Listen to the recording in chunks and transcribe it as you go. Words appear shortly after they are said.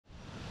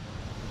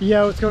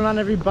Yo, what's going on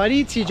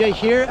everybody? TJ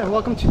here and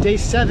welcome to day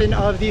 7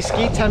 of the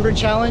SKATEMBER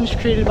challenge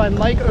created by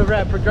Mike over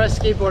at Progress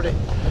Skateboarding.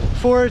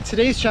 For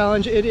today's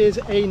challenge, it is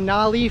a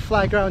Nollie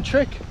Flatground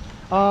trick.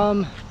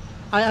 I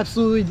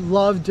absolutely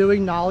love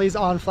doing nollies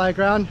on flat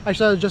ground.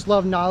 Actually, I just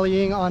love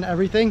nollieing on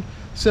everything.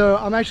 So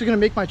I'm actually gonna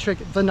make my trick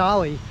the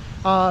nollie.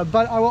 But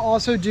I will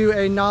also do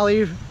a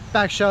nollie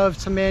back shove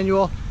to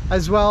manual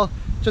as well,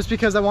 just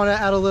because I wanna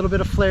add a little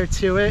bit of flair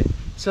to it.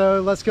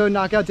 So let's go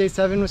knock out day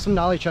 7 with some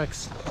nollie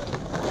tricks.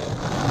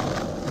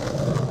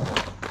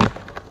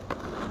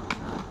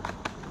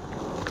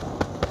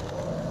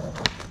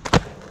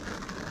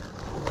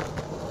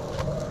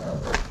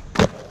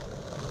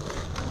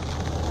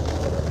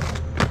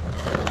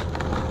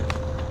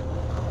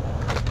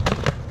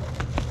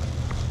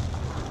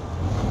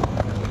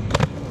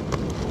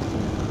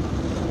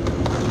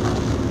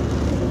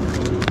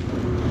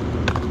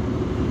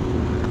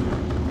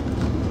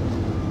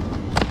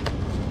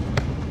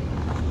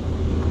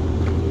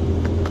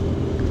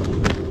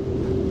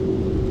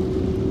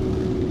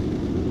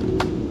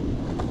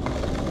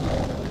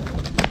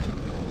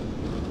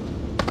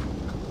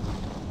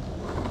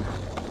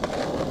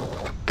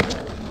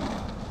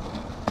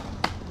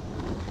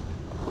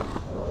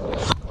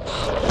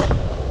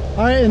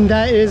 Alright, and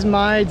that is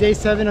my day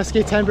 7 of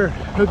SKATEMBER.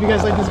 Hope you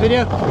guys liked this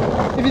video.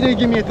 If you did,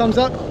 give me a thumbs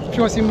up. If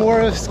you want to see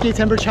more of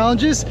SKATEMBER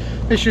challenges,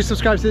 make sure you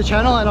subscribe to the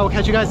channel, and I will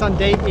catch you guys on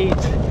day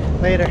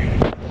 8.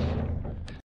 Later.